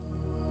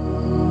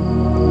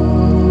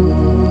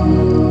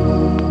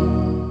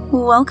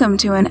Welcome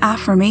to an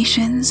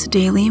Affirmations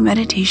Daily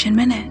Meditation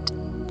Minute.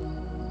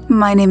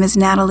 My name is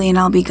Natalie and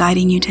I'll be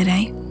guiding you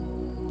today.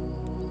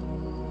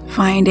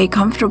 Find a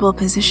comfortable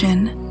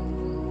position,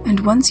 and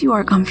once you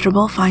are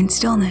comfortable, find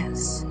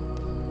stillness.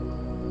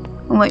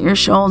 Let your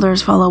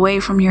shoulders fall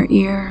away from your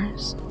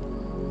ears.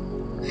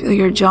 Feel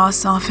your jaw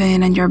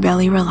soften and your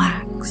belly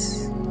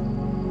relax.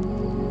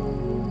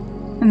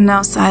 And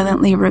now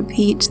silently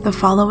repeat the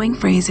following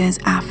phrases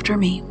after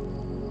me.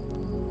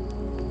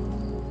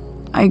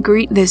 I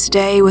greet this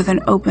day with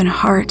an open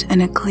heart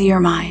and a clear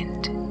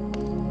mind.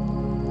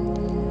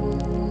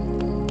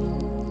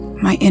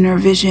 My inner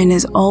vision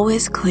is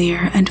always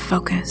clear and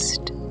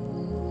focused.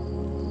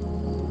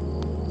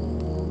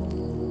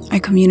 I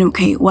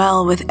communicate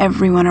well with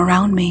everyone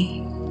around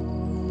me.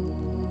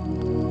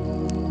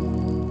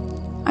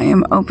 I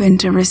am open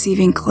to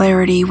receiving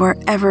clarity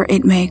wherever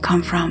it may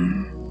come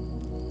from.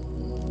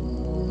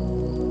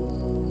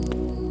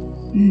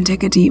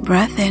 Take a deep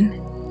breath in.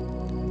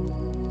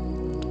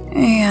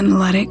 And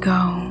let it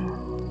go.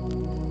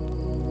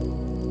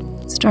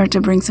 Start to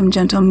bring some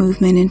gentle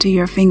movement into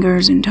your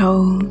fingers and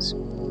toes.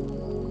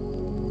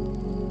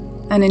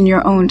 And in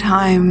your own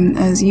time,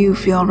 as you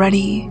feel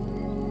ready,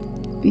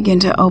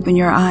 begin to open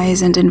your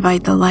eyes and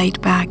invite the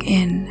light back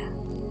in.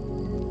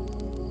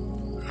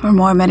 For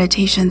more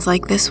meditations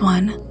like this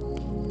one,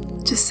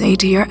 just say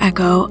to your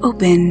echo,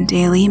 "Open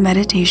daily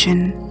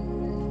meditation."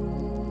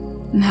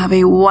 And have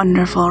a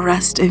wonderful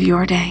rest of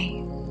your day.